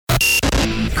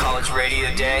College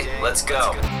Radio Day. Let's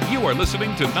go. You are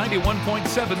listening to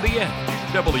 91.7 The Edge,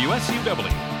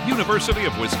 WSUW, University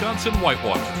of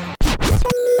Wisconsin-Whitewater.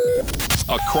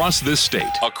 Across this state,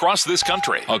 across this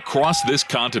country, across this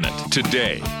continent,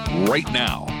 today, right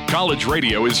now, college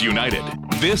radio is united.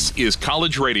 This is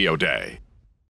College Radio Day.